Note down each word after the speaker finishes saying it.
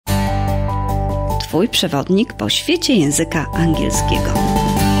Twój przewodnik po świecie języka angielskiego.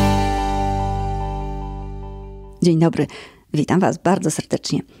 Dzień dobry, witam Was bardzo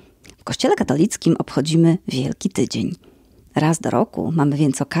serdecznie. W Kościele katolickim obchodzimy Wielki Tydzień. Raz do roku mamy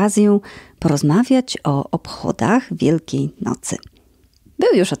więc okazję porozmawiać o obchodach Wielkiej Nocy.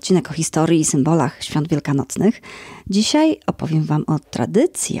 Był już odcinek o historii i symbolach świąt wielkanocnych. Dzisiaj opowiem Wam o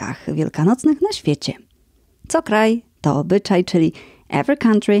tradycjach wielkanocnych na świecie. Co kraj to obyczaj, czyli every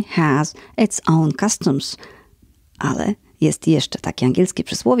country has its own customs. Ale jest jeszcze takie angielskie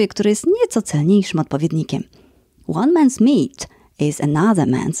przysłowie, które jest nieco celniejszym odpowiednikiem. One man's meat is another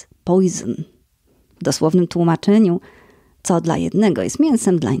man's poison. W dosłownym tłumaczeniu, co dla jednego jest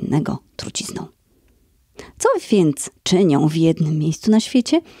mięsem, dla innego trucizną. Co więc czynią w jednym miejscu na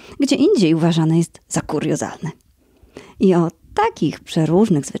świecie, gdzie indziej uważane jest za kuriozalne? I o takich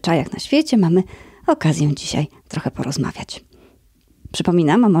przeróżnych zwyczajach na świecie mamy okazję dzisiaj trochę porozmawiać.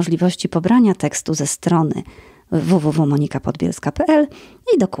 Przypominam o możliwości pobrania tekstu ze strony www.monikapodbielska.pl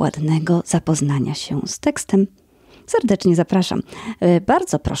i dokładnego zapoznania się z tekstem. Serdecznie zapraszam.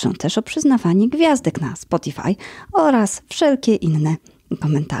 Bardzo proszę też o przyznawanie gwiazdek na Spotify oraz wszelkie inne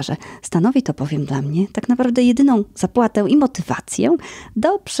komentarze. Stanowi to bowiem dla mnie tak naprawdę jedyną zapłatę i motywację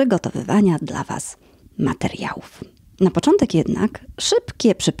do przygotowywania dla Was materiałów. Na początek jednak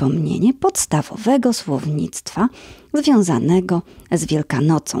szybkie przypomnienie podstawowego słownictwa związanego z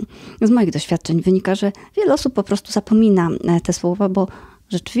Wielkanocą. Z moich doświadczeń wynika, że wiele osób po prostu zapomina te słowa, bo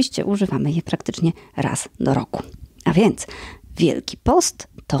rzeczywiście używamy je praktycznie raz do roku. A więc Wielki Post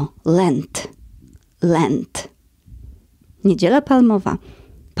to Lent. Lent. Niedziela Palmowa,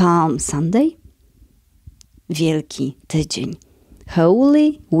 Palm Sunday, Wielki Tydzień,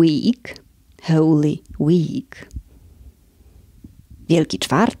 Holy Week, Holy Week, Wielki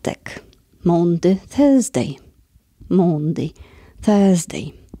Czwartek, Maundy Thursday, Maundy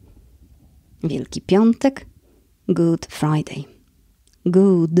Thursday, Wielki Piątek, Good Friday,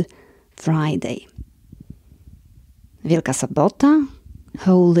 Good Friday, Wielka Sobota,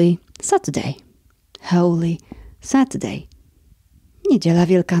 Holy Saturday, Holy Saturday, Niedziela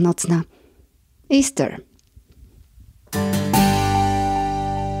Wielkanocna, Easter.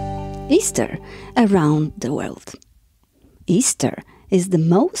 Easter around the world. Easter is the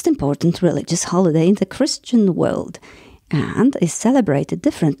most important religious holiday in the Christian world and is celebrated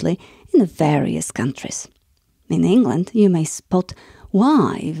differently in various countries. In England, you may spot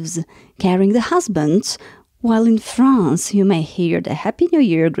wives carrying the husbands, while in France, you may hear the Happy New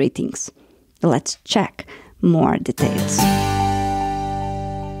Year greetings. Let's check more details.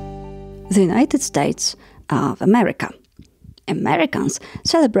 The United States of America. Americans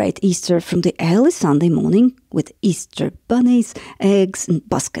celebrate Easter from the early Sunday morning with Easter bunnies, eggs, and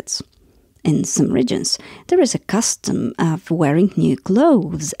baskets. In some regions, there is a custom of wearing new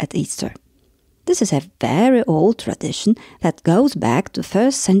clothes at Easter. This is a very old tradition that goes back to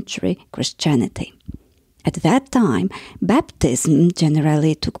first century Christianity. At that time, baptism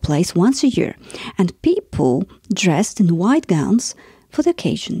generally took place once a year, and people dressed in white gowns for the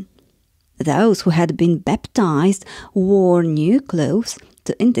occasion. Those who had been baptized wore new clothes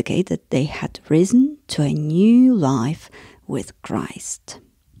to indicate that they had risen to a new life with Christ.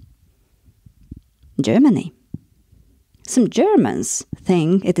 Germany. Some Germans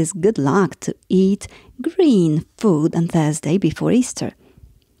think it is good luck to eat green food on Thursday before Easter.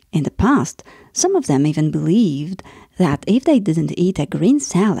 In the past, some of them even believed that if they didn't eat a green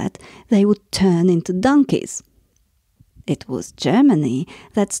salad, they would turn into donkeys. It was Germany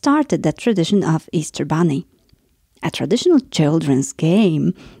that started the tradition of Easter Bunny. A traditional children's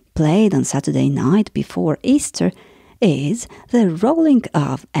game played on Saturday night before Easter is the rolling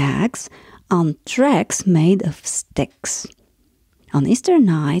of eggs on tracks made of sticks. On Easter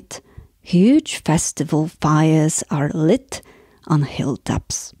night, huge festival fires are lit on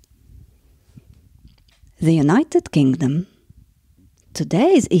hilltops. The United Kingdom.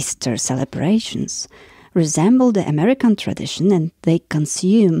 Today's Easter celebrations resemble the American tradition and they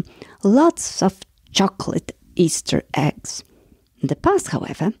consume lots of chocolate Easter eggs. In the past,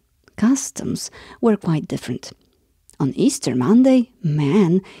 however, customs were quite different. On Easter Monday,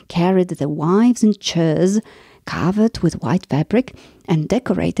 men carried their wives in chairs covered with white fabric and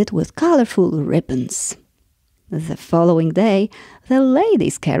decorated with colorful ribbons. The following day, the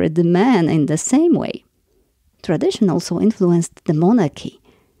ladies carried the men in the same way. Tradition also influenced the monarchy.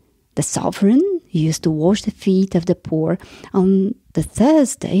 The sovereign used to wash the feet of the poor on the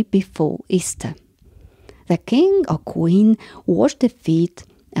Thursday before Easter. The king or queen washed the feet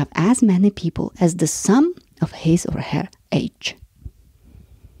of as many people as the sum of his or her age.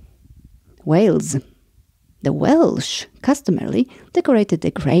 Wales. The Welsh customarily decorated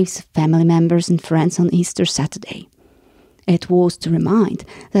their graves of family members and friends on Easter Saturday. It was to remind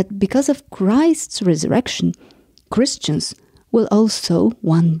that because of Christ's resurrection, Christians will also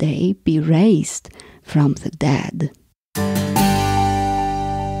one day be raised from the dead.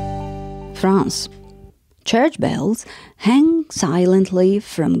 France. Church bells hang silently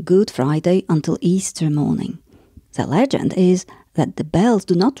from Good Friday until Easter morning. The legend is that the bells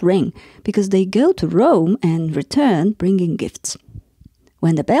do not ring because they go to Rome and return bringing gifts.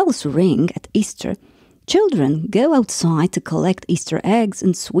 When the bells ring at Easter, children go outside to collect Easter eggs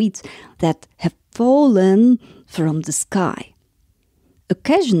and sweets that have fallen from the sky.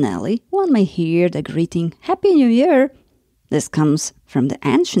 Occasionally, one may hear the greeting, "Happy New Year!" This comes from the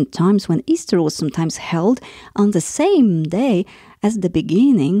ancient times when Easter was sometimes held on the same day as the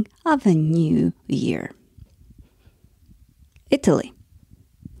beginning of a new year. Italy.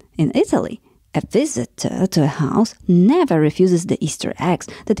 In Italy, a visitor to a house never refuses the Easter eggs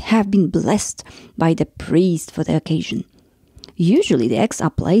that have been blessed by the priest for the occasion. Usually the eggs are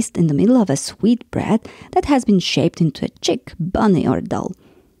placed in the middle of a sweet bread that has been shaped into a chick, bunny or doll.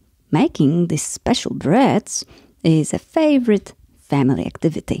 Making these special breads is a favorite family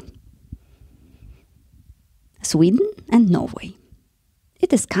activity. Sweden and Norway.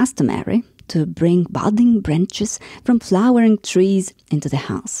 It is customary to bring budding branches from flowering trees into the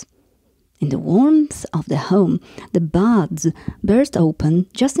house. In the warmth of the home, the buds burst open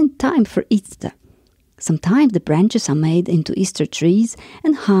just in time for Easter. Sometimes the branches are made into Easter trees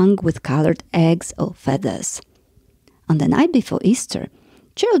and hung with colored eggs or feathers. On the night before Easter,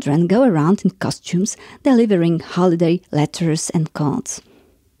 children go around in costumes, delivering holiday letters and cards.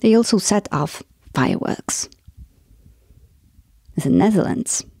 They also set off fireworks. The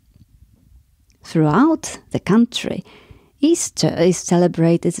Netherlands. Throughout the country, Easter is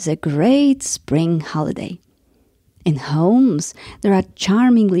celebrated as a great spring holiday. In homes, there are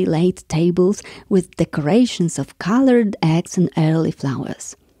charmingly laid tables with decorations of colored eggs and early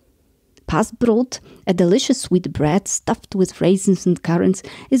flowers. Pasbrot, a delicious sweet bread stuffed with raisins and currants,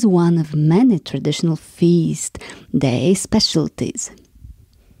 is one of many traditional feast day specialties.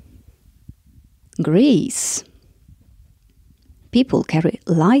 Greece. People carry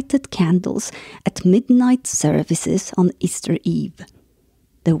lighted candles at midnight services on Easter Eve.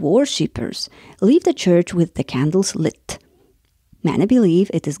 The worshippers leave the church with the candles lit. Many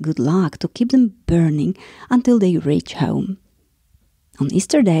believe it is good luck to keep them burning until they reach home. On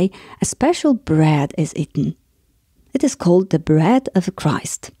Easter Day, a special bread is eaten. It is called the bread of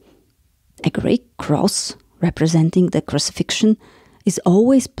Christ. A Greek cross representing the crucifixion is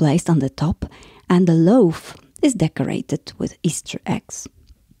always placed on the top, and the loaf is decorated with Easter eggs.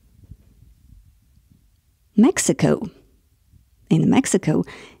 Mexico. In Mexico,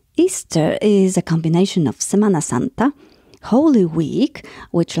 Easter is a combination of Semana Santa, Holy Week,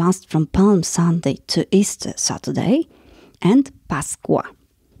 which lasts from Palm Sunday to Easter Saturday, and Pascua,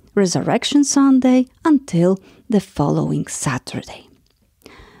 Resurrection Sunday until the following Saturday.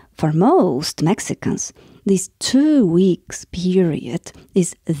 For most Mexicans, this 2 weeks period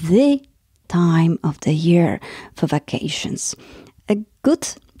is the time of the year for vacations. A good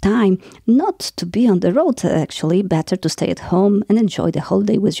time not to be on the road, actually. Better to stay at home and enjoy the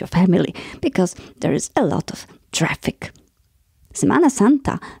holiday with your family because there is a lot of traffic. Semana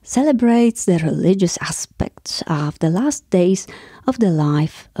Santa celebrates the religious aspects of the last days of the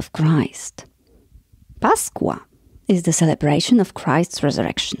life of Christ. Pascua is the celebration of Christ's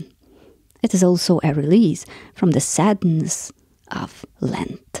resurrection. It is also a release from the sadness of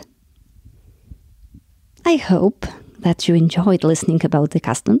Lent. I hope that you enjoyed listening about the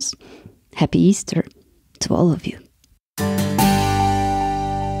customs. Happy Easter to all of you.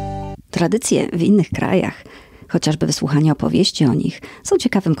 Tradycje w innych krajach, chociażby wysłuchanie opowieści o nich, są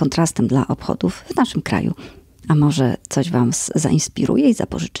ciekawym kontrastem dla obchodów w naszym kraju. A może coś wam zainspiruje i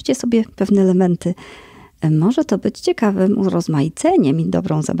zapożyczycie sobie pewne elementy? Może to być ciekawym urozmaiceniem i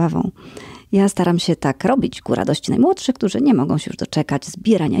dobrą zabawą. Ja staram się tak robić ku radości najmłodszych, którzy nie mogą się już doczekać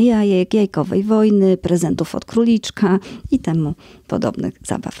zbierania jajek, jajkowej wojny, prezentów od króliczka i temu podobnych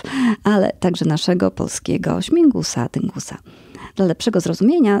zabaw. Ale także naszego polskiego śmigusa, tyngusa. Dla lepszego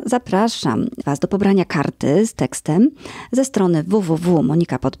zrozumienia zapraszam Was do pobrania karty z tekstem ze strony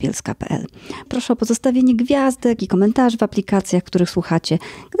www.monikapodbielska.pl. Proszę o pozostawienie gwiazdek i komentarzy w aplikacjach, których słuchacie,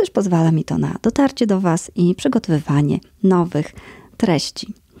 gdyż pozwala mi to na dotarcie do Was i przygotowywanie nowych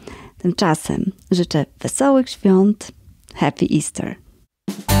treści. Tymczasem życzę wesołych świąt. Happy Easter!